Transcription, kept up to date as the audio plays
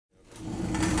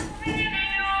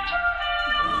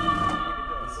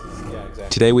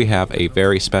Today we have a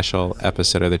very special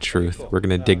episode of The Truth. We're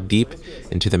going to dig deep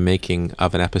into the making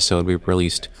of an episode we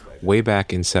released way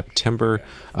back in September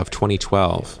of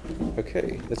 2012.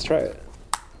 Okay, let's try it.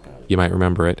 You might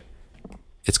remember it.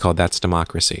 It's called That's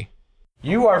Democracy.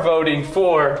 You are voting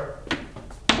for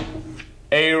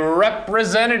a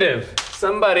representative,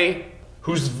 somebody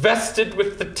who's vested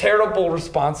with the terrible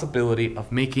responsibility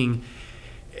of making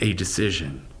a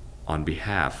decision on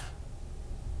behalf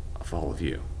of all of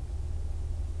you.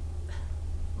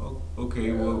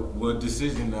 Okay, well, what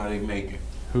decision are they making?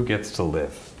 Who gets to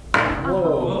live?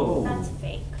 Whoa. That's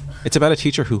fake. It's about a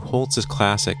teacher who holds his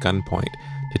class at gunpoint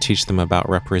to teach them about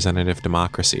representative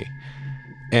democracy.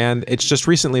 And it's just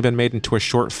recently been made into a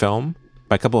short film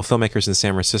by a couple of filmmakers in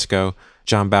San Francisco,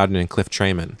 John Bowden and Cliff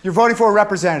Trayman. You're voting for a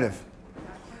representative.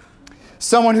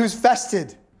 Someone who's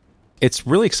vested. It's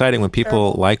really exciting when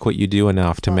people like what you do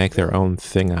enough to make their own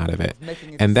thing out of it.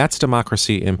 And That's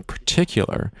Democracy in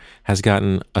particular has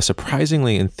gotten a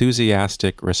surprisingly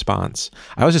enthusiastic response.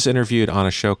 I was just interviewed on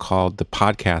a show called The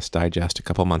Podcast Digest a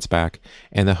couple months back,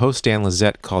 and the host Dan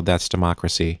Lizette called That's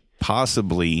Democracy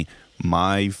possibly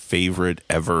my favorite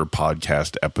ever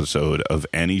podcast episode of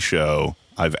any show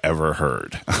I've ever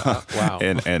heard. Wow.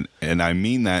 and I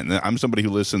mean that. And I'm somebody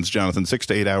who listens, Jonathan, 6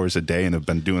 to 8 hours a day and have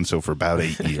been doing so for about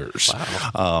 8 years.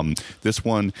 Wow. This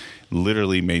one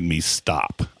literally made me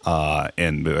stop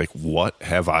and be like, what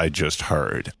have I just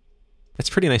heard? That's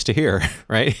pretty nice to hear,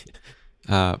 right?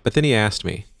 But then he asked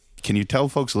me, can you tell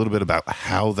folks a little bit about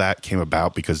how that came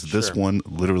about? Because this one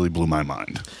literally blew my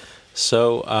mind.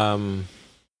 So,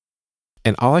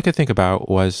 and all I could think about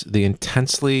was the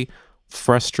intensely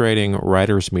frustrating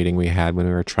writers' meeting we had when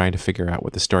we were trying to figure out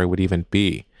what the story would even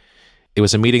be. It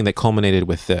was a meeting that culminated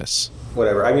with this.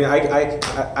 Whatever. I mean,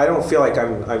 I don't feel like I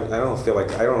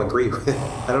don't agree with it.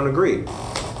 I don't agree.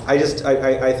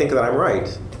 I think that I'm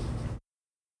right.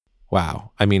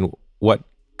 Wow. I mean, what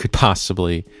could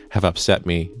possibly have upset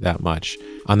me that much?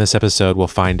 On this episode, we'll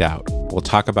find out. We'll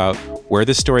talk about where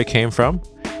this story came from,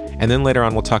 and then later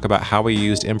on, we'll talk about how we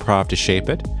used improv to shape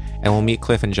it, and we'll meet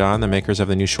Cliff and John, the makers of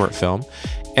the new short film,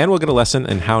 and we'll get a lesson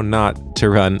in how not to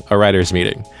run a writer's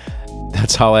meeting.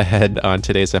 That's all ahead on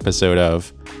today's episode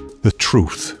of The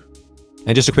Truth.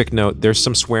 And just a quick note, there's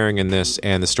some swearing in this,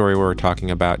 and the story we're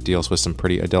talking about deals with some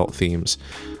pretty adult themes.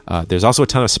 There's also a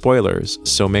ton of spoilers,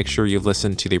 so make sure you've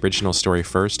listened to the original story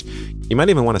first. You might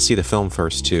even want to see the film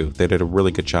first, too. They did a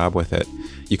really good job with it.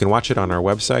 You can watch it on our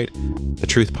website,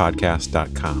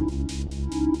 thetruthpodcast.com.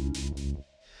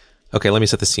 Okay, let me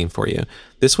set the scene for you.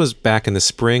 This was back in the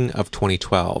spring of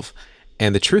 2012,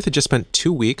 and The Truth had just spent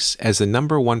 2 weeks as the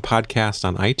 #1 podcast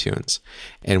on iTunes,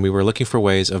 and we were looking for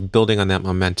ways of building on that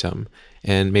momentum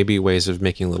and maybe ways of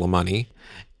making a little money.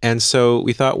 And so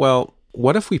we thought, well,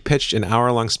 what if we pitched an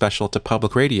hour-long special to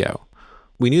public radio?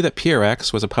 We knew that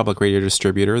PRX was a public radio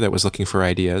distributor that was looking for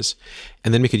ideas,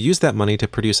 and then we could use that money to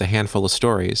produce a handful of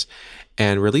stories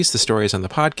and release the stories on the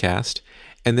podcast.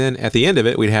 And then at the end of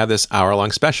it, we'd have this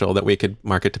hour-long special that we could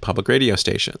market to public radio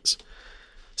stations.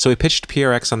 So we pitched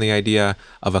PRX on the idea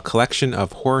of a collection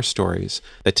of horror stories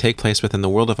that take place within the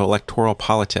world of electoral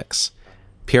politics.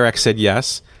 PRX said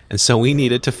yes, and so we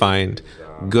needed to find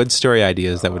good story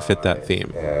ideas that would fit that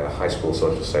theme. A high school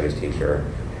social studies teacher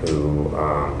who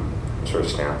sort of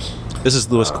snaps. This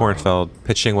is Louis Kornfeld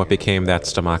pitching what became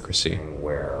That's Democracy.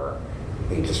 Where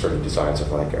he just sort of decides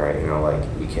of like, all right, like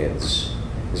you kids,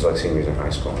 it's like seniors in high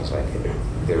school. It's like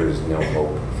there is no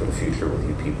hope for the future with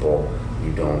you people.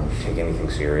 You don't take anything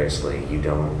seriously. You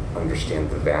don't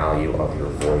understand the value of your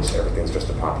voice. Everything's just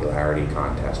a popularity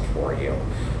contest for you.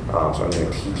 So I'm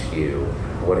going to teach you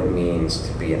what it means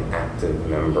to be an active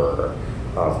member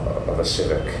of a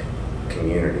civic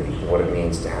community, what it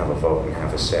means to have a vote and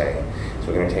have a say. So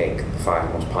we're going to take the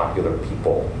 5 most popular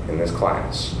people in this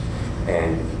class,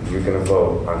 and you're going to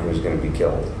vote on who's going to be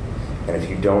killed. And if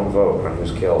you don't vote on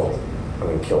who's killed, I'm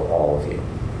going to kill all of you.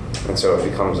 And so it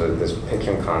becomes this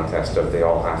pitching contest of these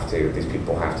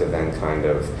people have to then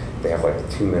they have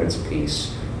like 2 minutes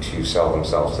apiece to sell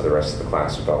themselves to the rest of the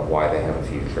class about why they have a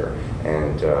future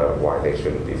and why they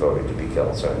shouldn't be voted to be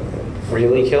killed. So,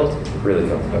 Really killed? Really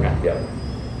killed. Okay. Yeah.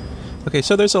 Okay,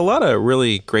 so there's a lot of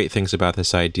really great things about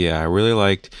this idea. I really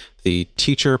liked the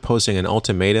teacher posing an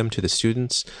ultimatum to the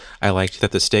students. I liked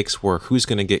that the stakes were who's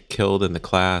going to get killed in the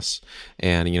class.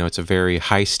 And, it's a very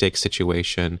high stakes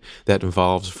situation that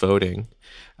involves voting.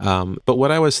 But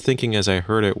what I was thinking as I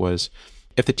heard it was,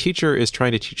 if the teacher is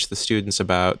trying to teach the students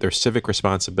about their civic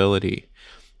responsibility,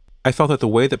 I felt that the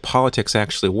way that politics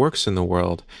actually works in the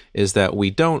world is that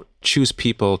we don't choose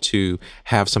people to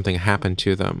have something happen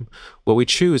to them. What we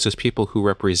choose is people who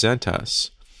represent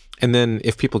us. And then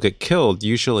if people get killed,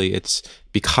 usually it's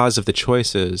because of the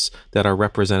choices that our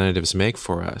representatives make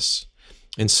for us.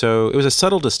 And so it was a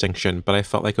subtle distinction, but I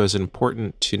felt like it was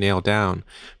important to nail down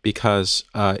because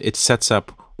it sets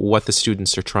up what the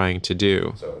students are trying to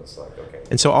do. So it's like, okay.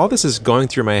 And so all this is going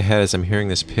through my head as I'm hearing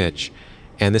this pitch,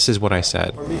 and this is what I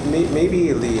said. Or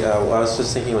maybe what I was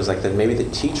just thinking was like that maybe the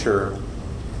teacher,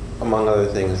 among other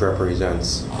things,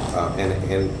 represents an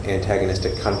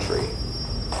antagonistic country.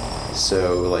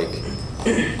 So like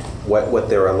what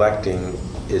they're electing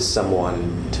is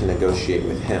someone to negotiate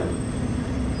with him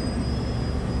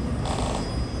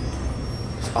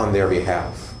on their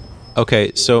behalf.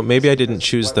 Okay, so maybe I didn't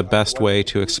choose the best way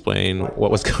to explain what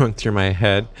was going through my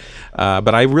head,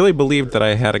 but I really believed that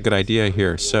I had a good idea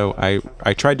here, so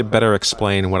I tried to better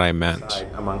explain what I meant.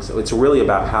 It's really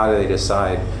about how do they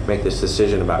decide, make this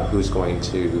decision about who's going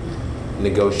to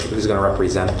negotiate, who's going to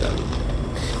represent them.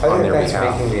 I think that's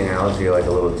making the analogy like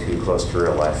a little too close to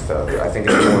real life, though. I think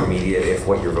it's more immediate if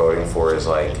what you're voting for is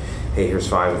like, hey, here's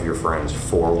 5 of your friends,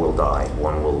 4 will die,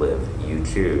 1 will live. You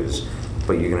choose.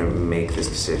 But you're going to make this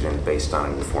decision based on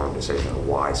an informed decision of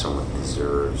why someone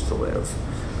deserves to live.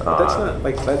 That's not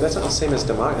the same as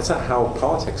democracy. That's not how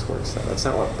politics works, though. That's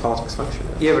not what politics function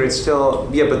is. Yeah, but it's still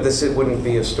but this wouldn't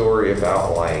be a story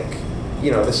about like,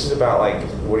 this is about like,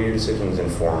 what are your decisions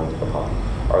informed upon?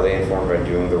 Are they informed by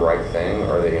doing the right thing?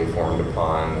 Are they informed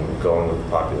upon going with the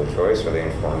popular choice? Are they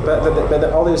informed upon...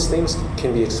 But all those things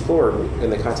can be explored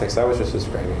in the context I was just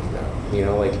describing.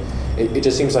 It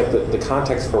just seems like the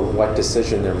context for what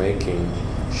decision they're making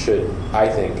should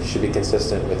be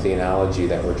consistent with the analogy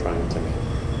that we're trying to make.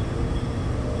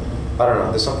 I don't know.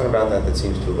 There's something about that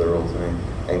seems too literal to me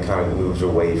and kind of moves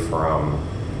away from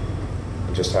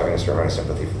just having a certain amount of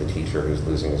sympathy for the teacher who's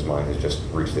losing his mind, who's just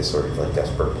reached this sort of like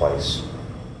desperate place.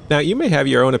 Now, you may have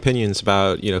your own opinions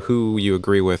about, who you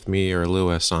agree with, me or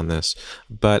Lewis, on this,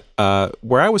 but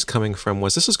where I was coming from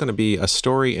was this is going to be a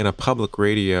story in a public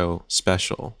radio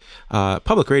special.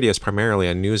 Public radio is primarily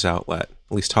a news outlet,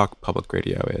 at least talk public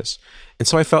radio is. And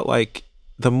so I felt like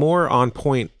the more on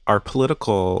point our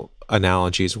political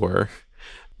analogies were,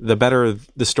 the better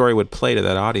the story would play to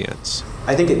that audience.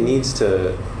 I think it needs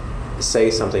to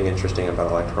say something interesting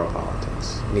about electoral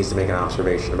politics. It needs to make an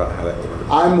observation about how that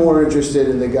works. I'm more interested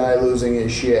in the guy losing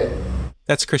his shit.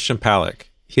 That's Christian Palik.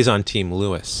 He's on Team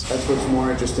Lewis. That's what's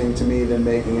more interesting to me than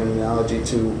making an analogy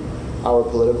to our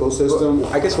political system.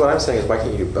 I guess what I'm saying is, why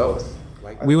can't you do both?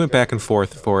 We went back and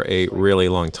forth for a really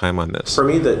long time on this. For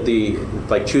me,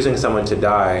 the choosing someone to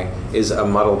die is a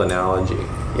muddled analogy.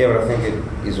 Yeah, but I think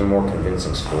it is a more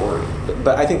convincing story.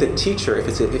 But I think the teacher, if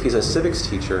he's a civics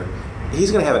teacher, he's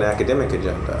going to have an academic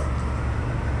agenda.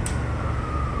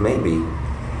 Maybe.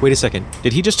 Wait a second.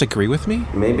 Did he just agree with me?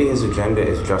 Maybe his agenda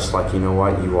is just like,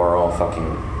 you are all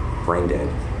fucking brain dead.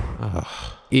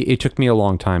 It took me a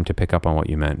long time to pick up on what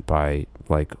you meant by,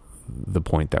 the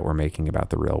point that we're making about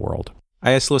the real world.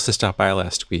 I asked Lewis to stop by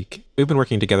last week. We've been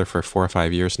working together for 4 or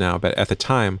 5 years now, but at the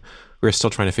time, we were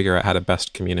still trying to figure out how to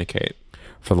best communicate.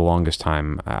 For the longest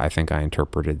time, I think I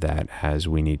interpreted that as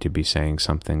we need to be saying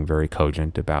something very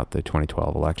cogent about the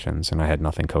 2012 elections, and I had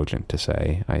nothing cogent to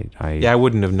say. I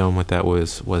wouldn't have known what that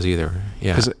was either.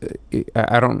 Yeah, because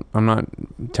I'm not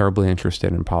terribly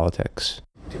interested in politics.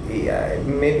 Yeah,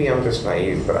 maybe I'm just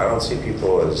naive, but I don't see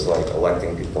people as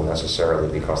electing people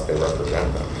necessarily because they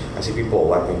represent them. I see people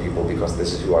electing people because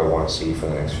this is who I want to see for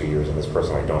the next few years, and this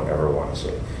person I don't ever want to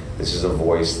see. This is a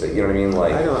voice that, you know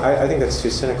what I mean? I think that's too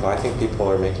cynical. I think people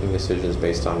are making decisions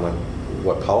based on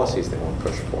what policies they want to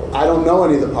push forward. I don't know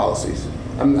any of the policies.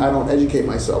 I don't educate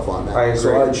myself on that. I agree.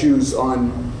 So I choose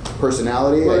on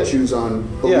personality. Right. I choose on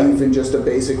belief in just a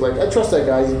basic, I trust that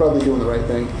guy. He's probably doing the right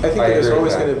thing. I think there's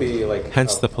always going to be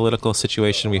hence the political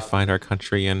situation we find our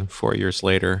country in 4 years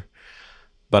later.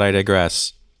 But I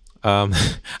digress.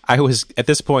 At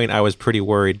this point, I was pretty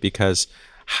worried because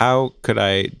how could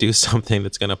I do something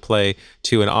that's going to play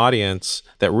to an audience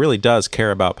that really does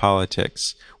care about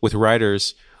politics with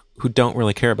writers who don't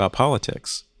really care about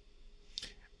politics?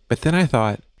 But then I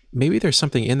thought, maybe there's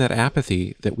something in that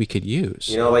apathy that we could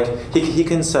use. He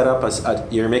can set up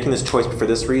you're making this choice for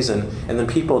this reason, and then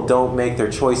people don't make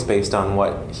their choice based on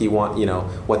what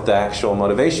what the actual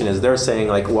motivation is. They're saying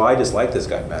well, I just like this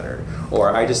guy better,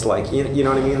 or I just like, you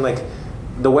know what I mean?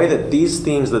 The way that these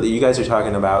themes that you guys are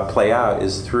talking about play out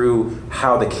is through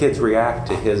how the kids react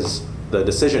to the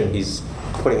decision he's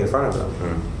putting in front of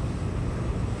them.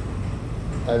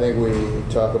 I think we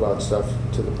talk about stuff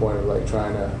to the point of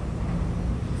trying to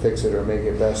fix it or make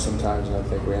it best sometimes, and I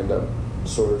think we end up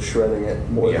sort of shredding it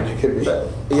more than it could be. But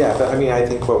I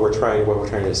think what we're trying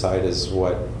to decide is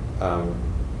what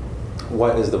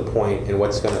what is the point and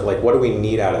what's gonna, like, what do we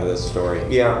need out of this story?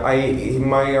 Yeah,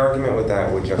 my argument with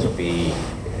that would just be,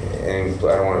 and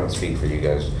I don't want to speak for you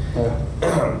guys.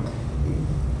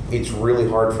 It's really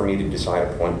hard for me to decide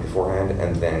a point beforehand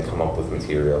and then come up with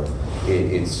material.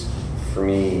 It's for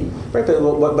me. Right, but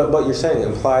what you're saying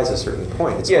implies a certain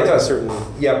point. It's Yeah, it does. a certain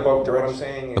Yeah, but what I'm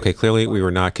saying. Okay, clearly we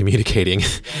were not communicating.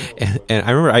 and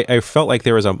I remember I felt like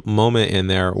there was a moment in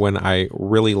there when I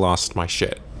really lost my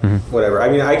shit. whatever. I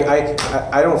mean,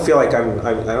 I don't feel like I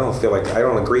don't feel like I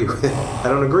don't agree with it. I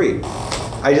don't agree.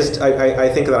 I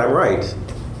think that I'm right,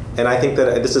 and I think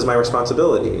that this is my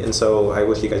responsibility, and so I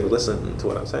wish you guys would listen to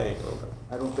what I'm saying.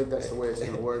 I don't think that's the way it's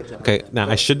going to work, John. Okay, now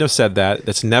I shouldn't have said that.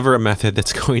 That's never a method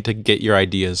that's going to get your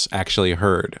ideas actually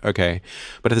heard. Okay,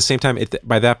 but at the same time,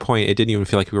 by that point, it didn't even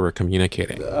feel like we were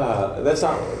communicating. That's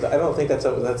not. I don't think that's.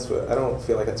 I don't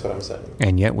feel like that's what I'm saying.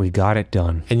 And yet we got it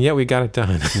done. And yet we got it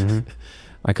done.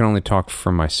 I can only talk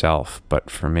for myself,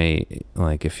 but for me,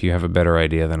 like, if you have a better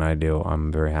idea than I do,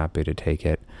 I'm very happy to take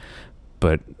it.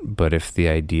 But if the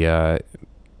idea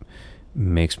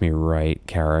makes me write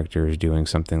characters doing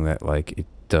something that, like,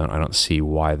 I don't see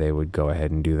why they would go ahead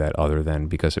and do that other than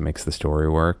because it makes the story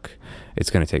work,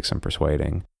 it's going to take some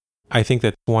persuading. I think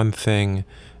that's one thing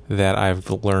that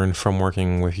I've learned from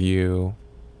working with you.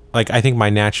 Like, I think my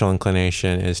natural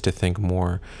inclination is to think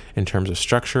more in terms of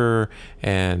structure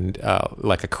and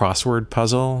like a crossword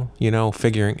puzzle, you know,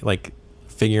 figuring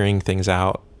things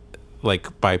out,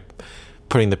 like by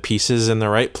putting the pieces in the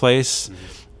right place.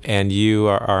 And you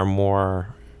are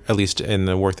more, at least in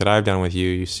the work that I've done with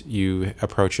you, you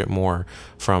approach it more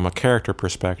from a character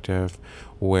perspective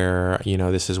where, you know,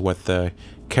 this is what the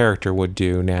character would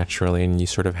do naturally, and you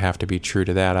sort of have to be true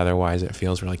to that. Otherwise, it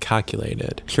feels really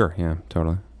calculated. Sure, yeah,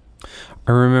 totally.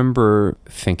 I remember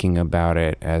thinking about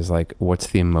it as, like, what's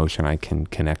the emotion I can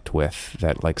connect with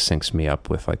that, like, syncs me up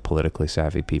with, like, politically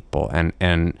savvy people.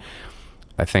 And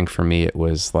I think for me it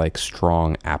was, like,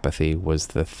 strong apathy was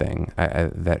the thing.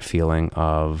 That feeling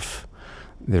of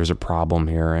there's a problem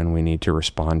here and we need to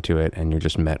respond to it, and you're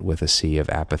just met with a sea of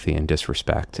apathy and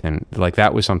disrespect. And, like,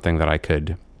 that was something that I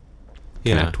could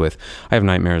connect with. I have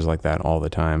nightmares like that all the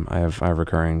time. I have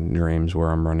recurring dreams where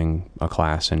I'm running a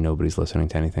class and nobody's listening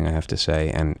to anything I have to say,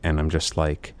 and I'm just,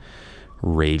 like,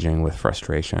 raging with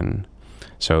frustration.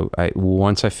 So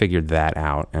once I figured that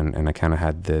out and I kind of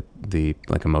had the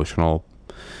like emotional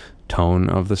tone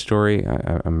of the story,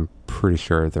 I'm pretty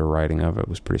sure the writing of it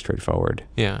was pretty straightforward.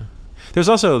 Yeah. There's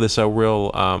also this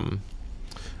real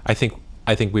I think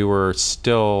we were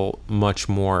still much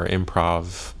more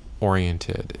improv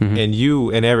oriented. And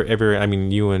you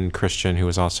and you and Christian, who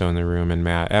was also in the room, and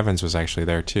Matt Evans was actually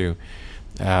there too.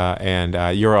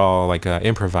 And you're all like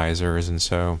improvisers, and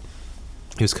so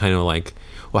it was kind of like,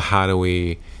 well, how do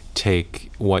we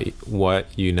take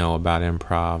what you know about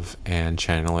improv and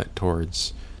channel it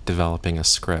towards developing a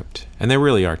script? And there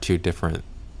really are two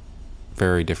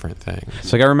very different things.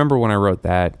 So, like, I remember when I wrote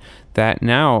that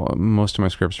now most of my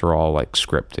scripts are all like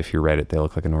script. If you read it, they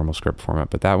look like a normal script format,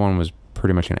 but that one was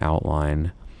pretty much an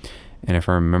outline. And if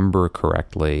I remember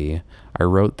correctly, I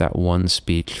wrote that one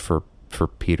speech for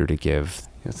Peter to give.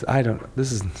 Yes,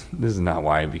 this is not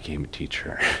why I became a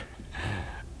teacher.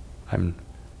 I'm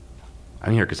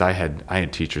here because I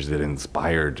had teachers that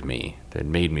inspired me, that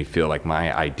made me feel like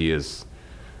my ideas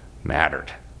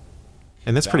mattered.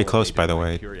 And that's pretty close, by the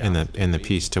way, in the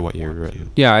piece to what you've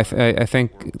written. Yeah, I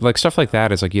think, like, stuff like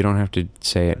that is, like, you don't have to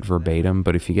say it verbatim,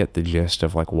 but if you get the gist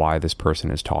of, like, why this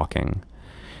person is talking,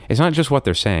 it's not just what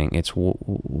they're saying, it's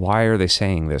why are they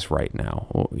saying this right now?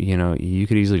 Well, you know, you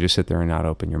could easily just sit there and not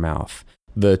open your mouth.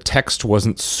 The text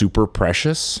wasn't super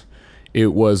precious. It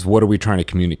was, what are we trying to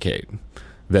communicate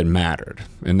that mattered?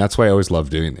 And that's why I always love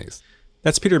doing these.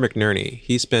 That's Peter McNerney.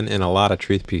 He's been in a lot of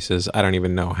truth pieces. I don't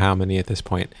even know how many at this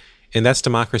point. In That's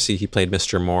Democracy, he played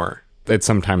Mr. Moore. It's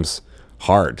sometimes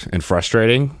hard and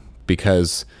frustrating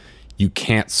because you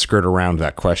can't skirt around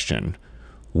that question.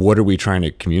 What are we trying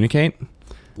to communicate?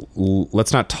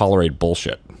 Let's not tolerate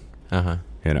bullshit.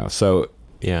 You know, so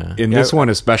yeah. In this one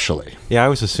especially. Yeah, I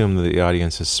always assume that the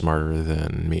audience is smarter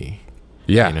than me.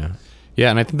 Yeah. You know? Yeah,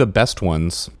 and I think the best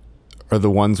ones are the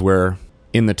ones where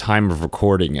in the time of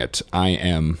recording it, I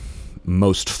am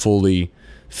most fully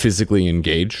physically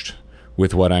engaged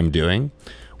with what I'm doing.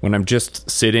 When I'm just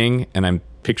sitting and I'm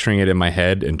picturing it in my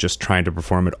head and just trying to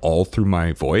perform it all through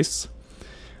my voice,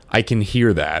 I can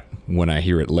hear that when I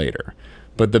hear it later.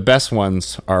 But the best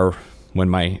ones are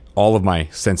when all of my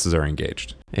senses are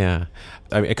engaged. Yeah.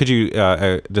 I mean, could you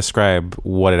describe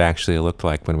what it actually looked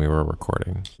like when we were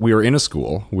recording? We were in a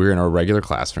school. We were in our regular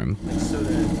classroom.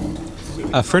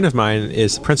 A friend of mine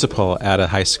is principal at a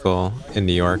high school in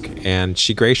New York, and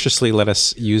she graciously let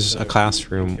us use a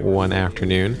classroom one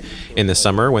afternoon in the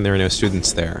summer when there were no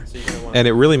students there. And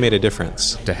it really made a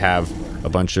difference. To have a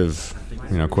bunch of,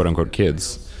 quote unquote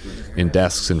kids in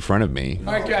desks in front of me.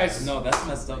 All right, guys. No, that's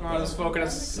messed up. Let's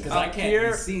focus. Because I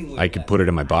can't be seen with I could put it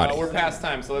in my body. We're past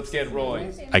time, so let's get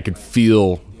rolling. I could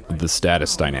feel the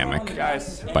status dynamic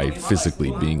Guys. by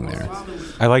physically being there.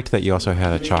 I liked that you also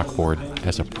had a chalkboard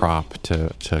as a prop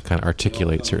to kind of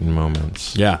articulate certain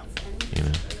moments. Yeah.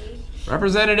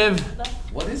 Representative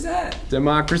What is that?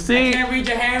 democracy. I can't read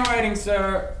your handwriting,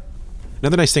 sir.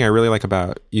 Another nice thing I really like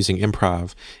about using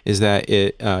improv is that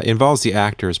it involves the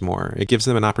actors more. It gives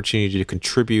them an opportunity to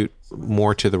contribute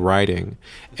more to the writing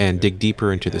and dig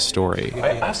deeper into the story.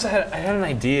 I also had an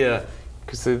idea,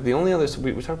 because the only other,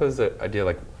 we talked about this idea,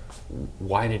 like,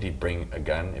 why did he bring a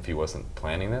gun if he wasn't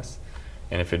planning this?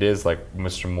 And if it is like,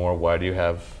 Mr. Moore, why do you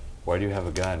have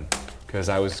a gun? Because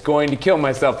I was going to kill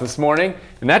myself this morning,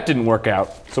 and that didn't work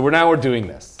out. So we're doing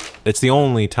this. It's the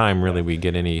only time really we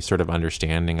get any sort of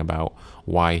understanding about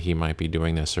why he might be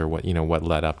doing this or what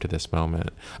led up to this moment,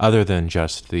 other than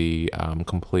just the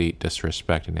complete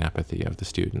disrespect and apathy of the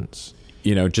students.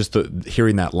 Just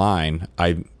hearing that line,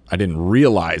 I didn't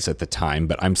realize at the time,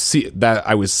 but I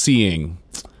was seeing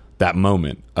that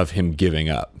moment of him giving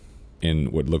up in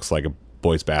what looks like a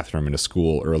boys' bathroom in a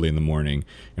school early in the morning,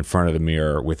 in front of the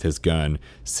mirror with his gun,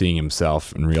 seeing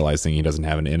himself and realizing he doesn't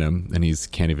have it in him, and he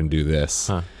can't even do this.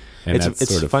 Huh. And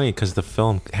it's funny because the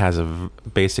film has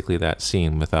basically that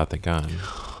scene without the gun.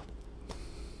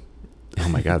 Oh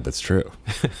my God, that's true.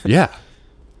 Yeah.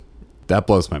 That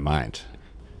blows my mind.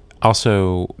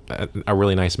 Also, a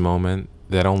really nice moment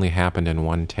that only happened in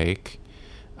one take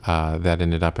that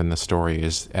ended up in the story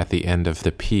is at the end of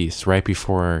the piece, right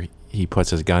before he puts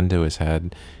his gun to his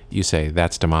head, you say,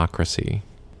 "That's democracy."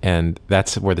 And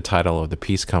that's where the title of the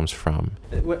piece comes from.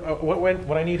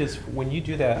 What I need is, when you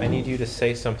do that, I need you to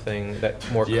say something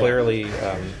that more clearly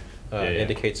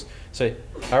indicates, say,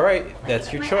 "All right,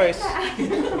 that's your choice."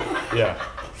 Yeah.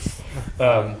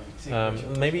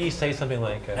 Maybe you say something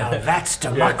like, Now that's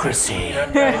democracy.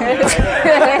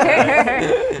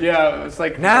 Yeah, it's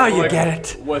like... Now you get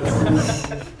it.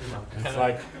 It's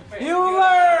like, you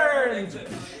learned!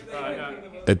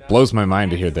 It blows my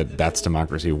mind to hear that "That's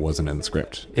Democracy" wasn't in the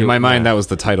script. In my mind, that was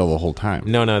the title the whole time.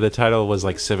 No, the title was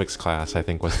like Civics Class, I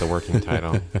think was the working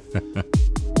title.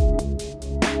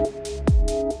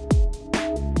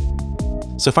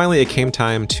 So finally, it came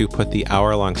time to put the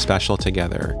hour-long special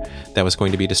together that was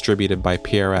going to be distributed by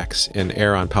PRX and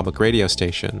air on public radio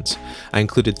stations. I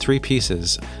included 3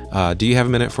 pieces: Do You Have a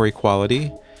Minute for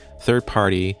Equality?, Third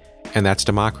Party, and That's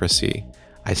Democracy.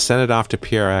 I sent it off to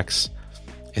PRX,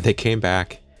 and they came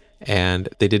back, and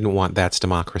they didn't want That's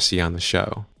Democracy on the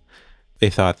show. They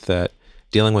thought that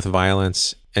dealing with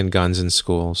violence and guns in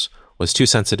schools was too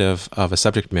sensitive of a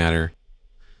subject matter,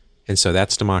 and so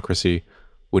That's Democracy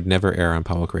would never air on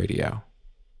public radio.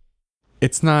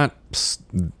 It's not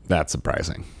that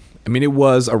surprising. I mean, it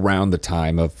was around the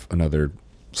time of another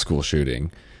school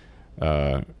shooting.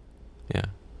 Yeah.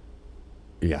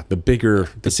 The bigger...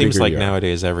 It seems like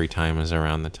nowadays every time is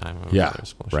around the time of another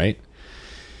school shooting. Right?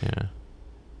 Yeah.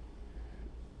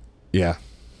 Yeah.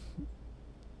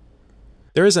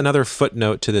 There is another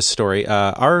footnote to this story.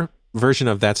 Our version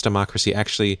of That's Democracy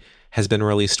actually has been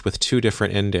released with 2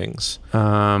 different endings.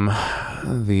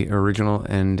 The original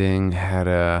ending had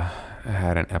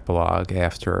an epilogue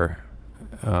after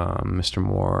Mr.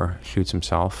 Moore shoots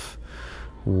himself,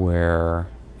 where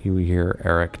you hear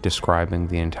Eric describing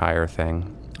the entire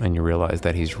thing, and you realize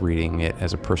that he's reading it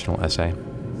as a personal essay.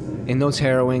 In those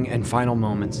harrowing and final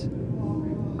moments,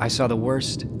 I saw the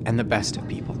worst and the best of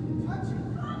people.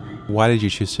 Why did you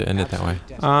choose to end it that way?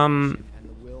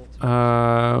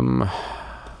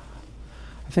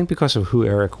 I think because of who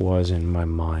Eric was in my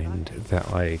mind,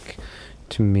 that, like,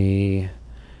 to me,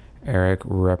 Eric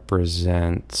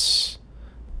represents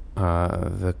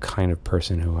the kind of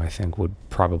person who I think would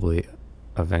probably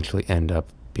eventually end up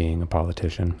being a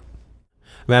politician.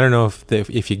 I mean, I don't know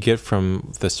if you get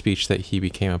from the speech that he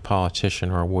became a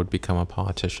politician or would become a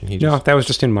politician. No, that was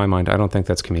just in my mind. I don't think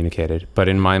that's communicated. But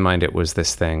in my mind, it was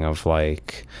this thing of,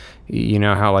 like, you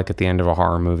know how, like, at the end of a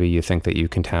horror movie, you think that you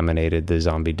contaminated the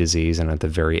zombie disease, and at the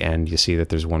very end, you see that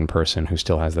there's one person who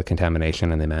still has the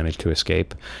contamination and they managed to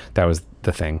escape. That was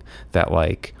the thing that,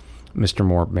 like, Mr.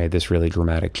 Moore made this really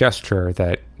dramatic gesture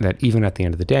that even at the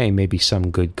end of the day, maybe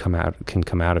some good can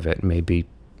come out of it. Maybe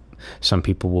some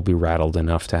people will be rattled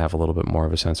enough to have a little bit more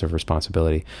of a sense of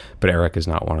responsibility. But Eric is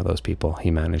not one of those people.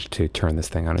 He managed to turn this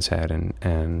thing on its head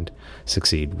and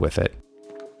succeed with it.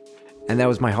 and that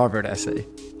was my Harvard essay.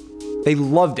 They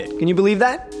loved it. Can you believe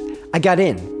that? I got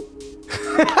in.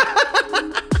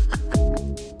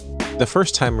 The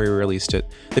first time we released it,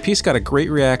 the piece got a great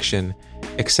reaction,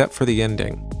 except for the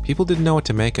ending. People didn't know what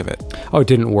to make of it. Oh, it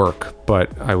didn't work,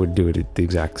 but I would do it the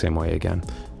exact same way again.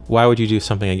 Why would you do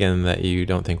something again that you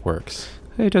don't think works?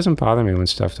 It doesn't bother me when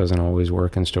stuff doesn't always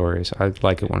work in stories. I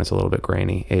like it when it's a little bit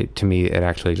grainy. To me, it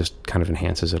actually just kind of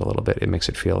enhances it a little bit. It makes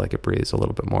it feel like it breathes a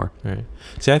little bit more. Right.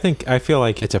 See, I feel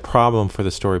like it's a problem for the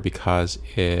story because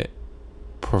it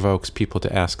provokes people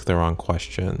to ask the wrong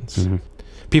questions. Mm-hmm.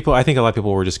 I think a lot of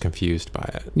people were just confused by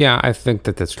it. Yeah, I think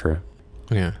that's true.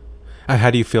 Yeah. How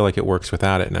do you feel like it works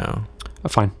without it now?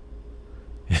 Fine.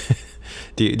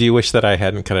 Do you wish that I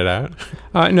hadn't cut it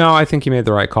out? No, I think you made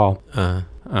the right call. Uh,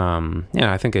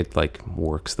 Yeah, I think it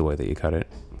works the way that you cut it.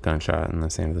 Gunshot, and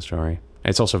that's the end of the story.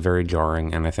 It's also very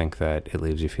jarring, and I think that it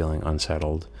leaves you feeling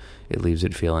unsettled. It leaves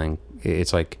it feeling,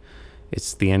 it's like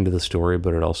it's the end of the story,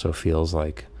 but it also feels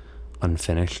like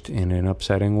unfinished in an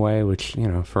upsetting way, which,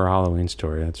 for a Halloween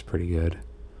story, that's pretty good.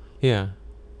 Yeah.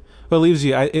 Well, it leaves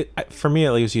you, for me,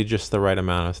 it leaves you just the right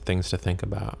amount of things to think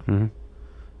about. Mm-hmm.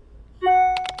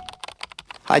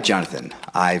 Hi, Jonathan.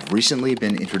 I've recently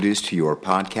been introduced to your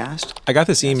podcast. I got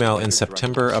this email in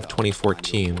September of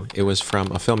 2014. It was from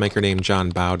a filmmaker named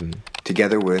John Bowden.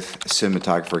 Together with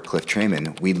cinematographer Cliff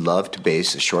Trayman, we'd love to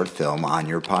base a short film on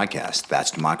your podcast,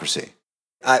 That's Democracy.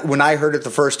 When I heard it the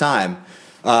first time,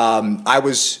 I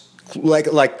was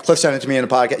like Cliff sent it to me in a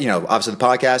podcast, obviously the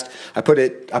podcast. I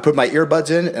put my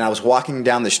earbuds in and I was walking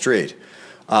down the street.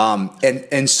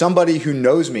 And somebody who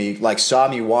knows me saw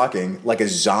me walking like a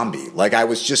zombie. I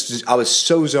was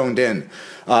so zoned in.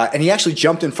 And he actually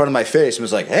jumped in front of my face and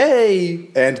was like, "Hey!"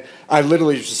 And I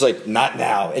literally was just like, "Not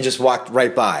now," and just walked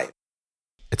right by.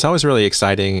 It's always really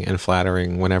exciting and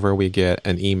flattering whenever we get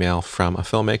an email from a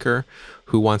filmmaker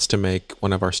who wants to make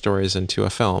one of our stories into a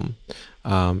film.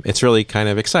 It's really kind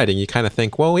of exciting. You kind of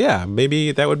think, well, yeah,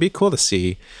 maybe that would be cool to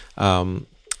see.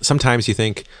 Sometimes you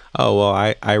think, oh,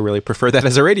 well, I really prefer that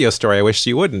as a radio story. I wish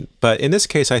you wouldn't. But in this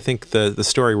case, I think the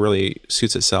story really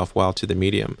suits itself well to the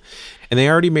medium. And they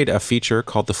already made a feature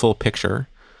called The Full Picture,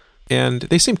 and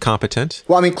they seem competent.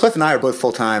 Well, I mean, Cliff and I are both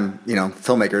full-time,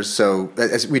 filmmakers, so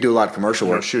as we do a lot of commercial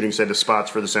work. Shooting, say, the spots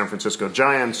for the San Francisco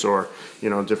Giants or,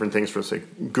 different things for, say,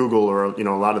 Google or,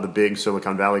 a lot of the big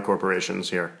Silicon Valley corporations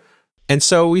here. And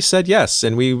so we said yes,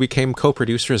 and we became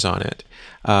co-producers on it.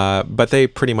 But they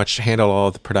pretty much handle all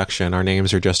of the production. Our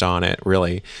names are just on it,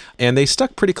 really. And they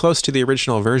stuck pretty close to the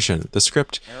original version. The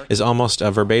script is almost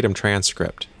a verbatim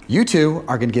transcript. You two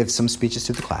are going to give some speeches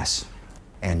to the class,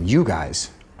 and you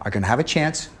guys are going to have a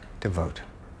chance to vote.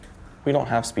 We don't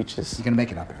have speeches. You're going to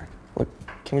make it up, Eric. Look,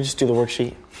 can we just do the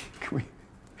worksheet?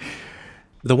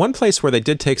 The one place where they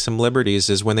did take some liberties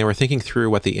is when they were thinking through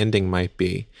what the ending might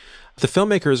be. The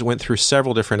filmmakers went through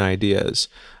several different ideas.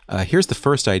 Here's the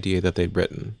first idea that they'd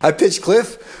written. I pitched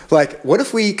Cliff, what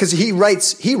if because he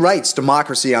writes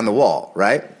Democracy on the Wall,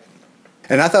 right?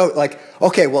 And I thought,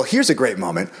 okay, well, here's a great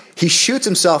moment. He shoots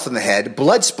himself in the head,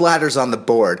 blood splatters on the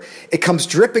board. It comes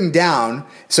dripping down,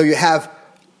 so you have,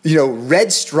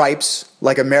 red stripes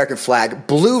like American flag,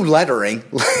 blue lettering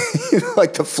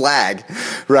like the flag,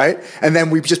 right? And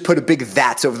then we just put a big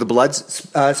 "that's" over the blood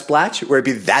splash, where it'd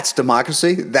be "That's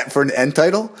Democracy," that for an end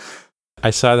title.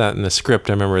 I saw that in the script.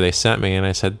 I remember they sent me, and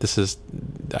I said,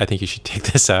 I think you should take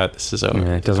this out. This is over.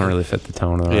 Yeah, it doesn't really fit the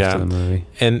tone of the rest of the movie.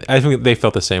 And I think they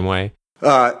felt the same way.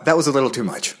 That was a little too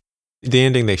much. The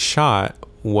ending they shot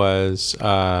was...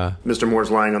 Mr.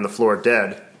 Moore's lying on the floor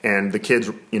dead, and the kids,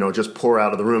 just pour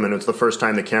out of the room, and it's the first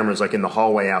time the camera's in the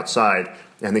hallway outside,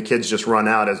 and the kids just run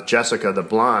out as Jessica, the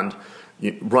blonde,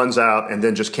 runs out and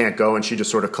then just can't go, and she just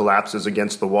sort of collapses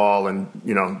against the wall and,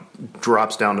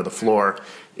 drops down to the floor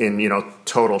in,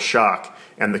 total shock.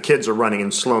 And the kids are running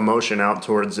in slow motion out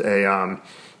towards a,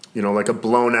 a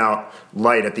blown out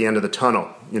light at the end of the tunnel,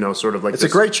 sort of like it's a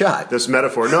great shot. This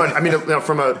metaphor. No, I mean, it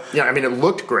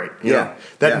looked great.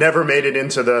 That never made it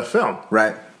into the film.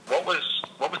 Right. What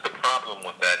was the problem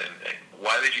with that ending?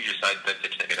 Why did you decide to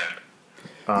take it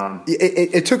out?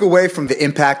 It took away from the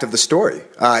impact of the story.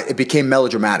 It became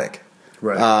melodramatic.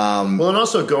 Right. And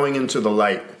also going into the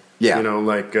light. Yeah.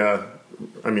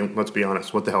 Let's be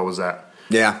honest. What the hell was that?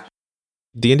 Yeah.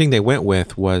 The ending they went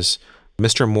with was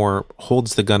Mr. Moore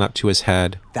holds the gun up to his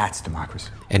head. That's democracy.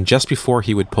 And just before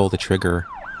he would pull the trigger,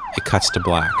 it cuts to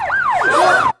black.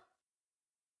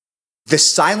 The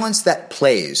silence that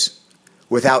plays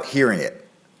without hearing it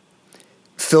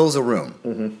fills a room.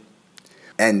 Mm-hmm.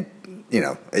 And,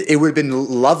 it would have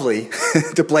been lovely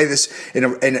to play this in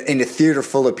a theater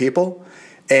full of people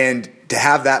and to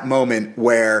have that moment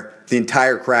where the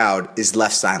entire crowd is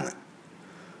left silent.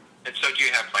 And so do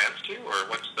you have plans to, or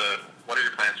what are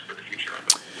your plans for the future of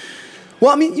it?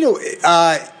 Well, I mean,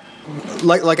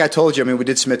 like I told you, I mean, we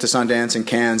did submit to Sundance and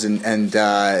Cannes, and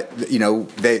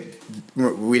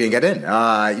we didn't get in.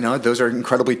 Those are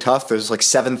incredibly tough. There's like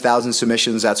 7,000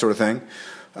 submissions, that sort of thing.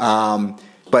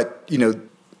 But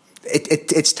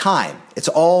it's time. It's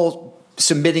all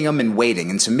submitting them and waiting,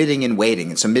 and submitting and waiting,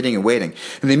 and submitting and waiting.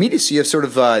 And the immediacy of sort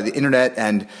of the internet,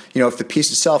 and if the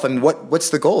piece itself. I mean, what's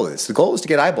the goal of this? The goal is to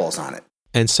get eyeballs on it.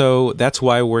 And so that's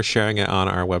why we're sharing it on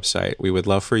our website. We would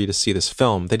love for you to see this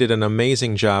film. They did an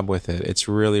amazing job with it. It's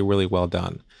really, really well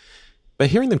done. But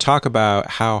hearing them talk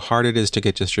about how hard it is to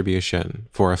get distribution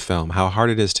for a film, how hard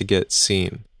it is to get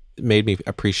seen, made me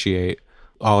appreciate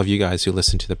all of you guys who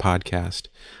listen to the podcast.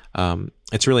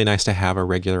 It's really nice to have a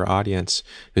regular audience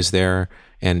who's there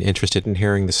and interested in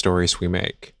hearing the stories we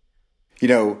make.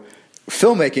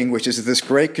 Filmmaking, which is this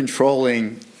great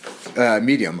controlling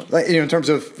medium, in terms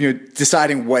of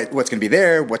deciding what's going to be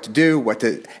there, what to do,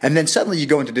 and then suddenly you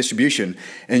go into distribution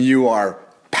and you are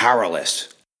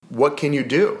powerless. What can you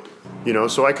do?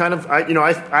 So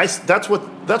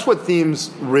that's what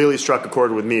themes really struck a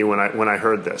chord with me when I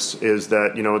heard this, is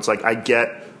that it's like I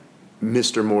get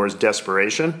Mr. Moore's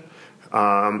desperation.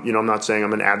 I'm not saying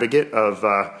I'm an advocate of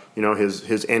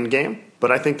his end game,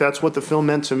 but I think that's what the film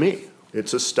meant to me.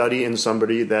 It's a study in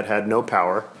somebody that had no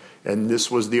power, and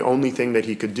this was the only thing that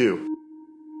he could do.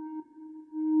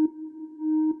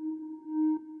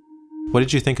 What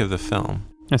did you think of the film?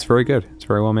 It's very good. It's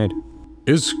very well made.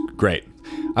 It was great.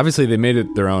 Obviously, they made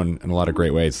it their own in a lot of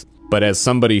great ways. But as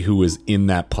somebody who was in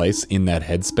that place, in that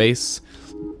headspace,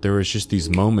 there was just these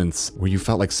moments where you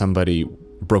felt like somebody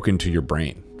broke into your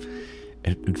brain.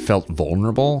 It felt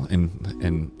vulnerable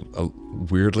and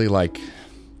weirdly like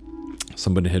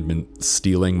somebody had been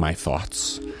stealing my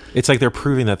thoughts. It's like they're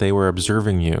proving that they were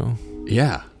observing you.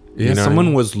 Yeah.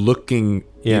 Someone was looking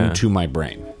into my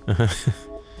brain.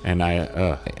 And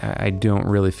I don't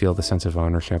really feel the sense of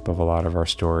ownership of a lot of our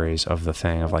stories, of the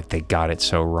thing of like they got it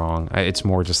so wrong. It's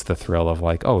more just the thrill of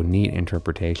like, oh, neat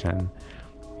interpretation,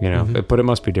 But it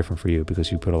must be different for you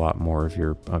because you put a lot more of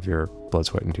your blood,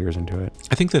 sweat, and tears into it.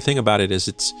 I think the thing about it is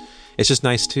it's just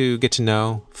nice to get to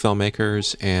know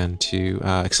filmmakers and to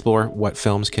explore what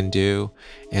films can do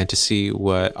and to see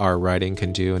what our writing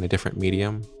can do in a different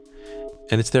medium.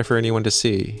 And it's there for anyone to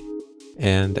see.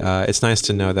 And it's nice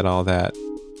to know that all that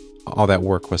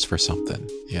work was for something,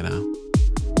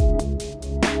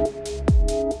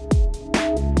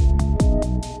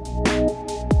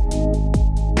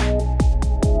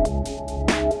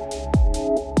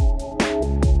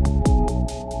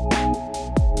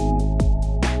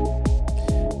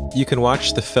 You can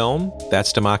watch the film,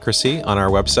 That's Democracy, on our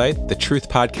website,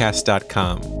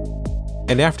 thetruthpodcast.com.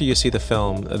 And after you see the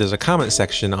film, there's a comment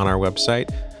section on our website.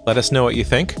 Let us know what you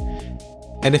think.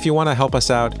 And if you want to help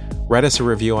us out, write us a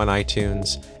review on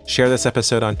iTunes, share this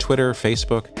episode on Twitter,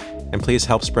 Facebook, and please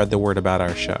help spread the word about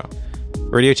our show.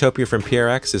 Radiotopia from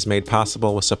PRX is made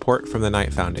possible with support from the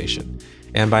Knight Foundation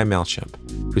and by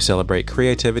MailChimp, who celebrate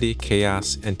creativity,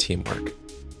 chaos, and teamwork.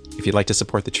 If you'd like to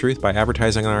support The Truth by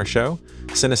advertising on our show,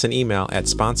 send us an email at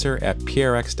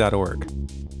sponsor@prx.org.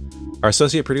 Our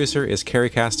associate producer is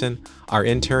Carrie Caston. Our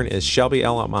intern is Shelby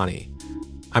L. Amani.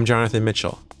 I'm Jonathan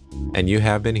Mitchell, and you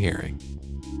have been hearing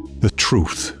The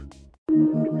Truth.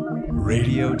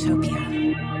 Radiotopia.